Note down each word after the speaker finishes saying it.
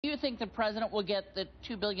Do you think the president will get the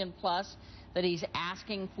 $2 billion plus that he's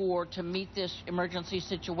asking for to meet this emergency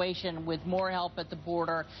situation with more help at the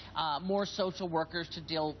border, more social workers to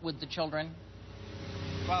deal with the children?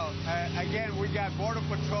 Well, again, we got Border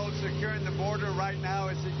Patrol securing the border right now,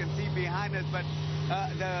 as you can see behind us. But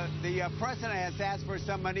the president has asked for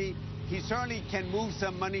some money. He certainly can move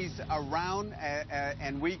some monies around,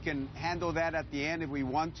 and we can handle that at the end if we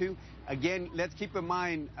want to. Again, let's keep in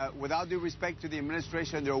mind, with all due respect to the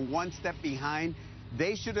administration, they're one step behind.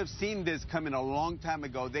 They should have seen this coming a long time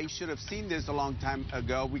ago. They should have seen this a long time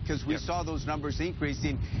ago because we saw those numbers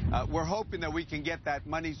increasing. We're hoping that we can get that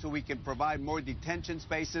money so we can provide more detention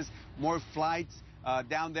spaces, more flights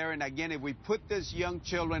down there. And again, if we put these young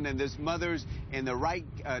children and these mothers and the right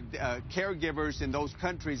caregivers in those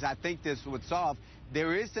countries, I think this would solve.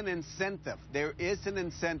 There is an incentive. There is an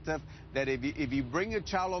incentive that if you bring a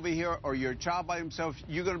child over here or your child by himself,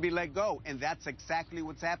 you're going to be let go. And that's exactly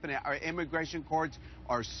what's happening. Our immigration courts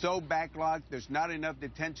are so backlogged. There's not enough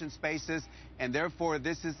detention spaces. And therefore,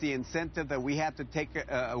 this is the incentive that we have to take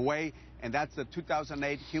away. And that's the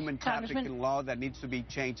 2008 human trafficking law that needs to be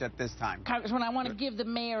changed at this time. Congressman, I want to give the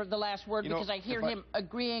mayor the last word because I hear him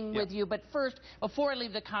agreeing with you. But first, before I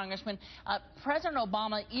leave the congressman, President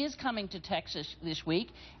Obama is coming to Texas this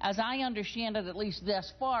week. As I understand it, at least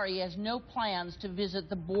thus far, he has no plans to visit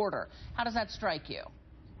the border. How does that strike you?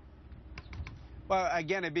 Well,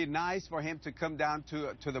 again, it'd be nice for him to come down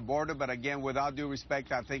to the border. But again, with all due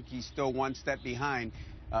respect, I think he's still one step behind.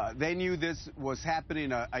 They knew this was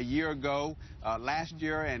happening a year ago, last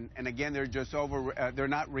year, and again, they're just they're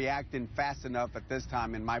not reacting fast enough at this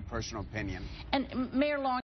time, in my personal opinion. And Mayor Long,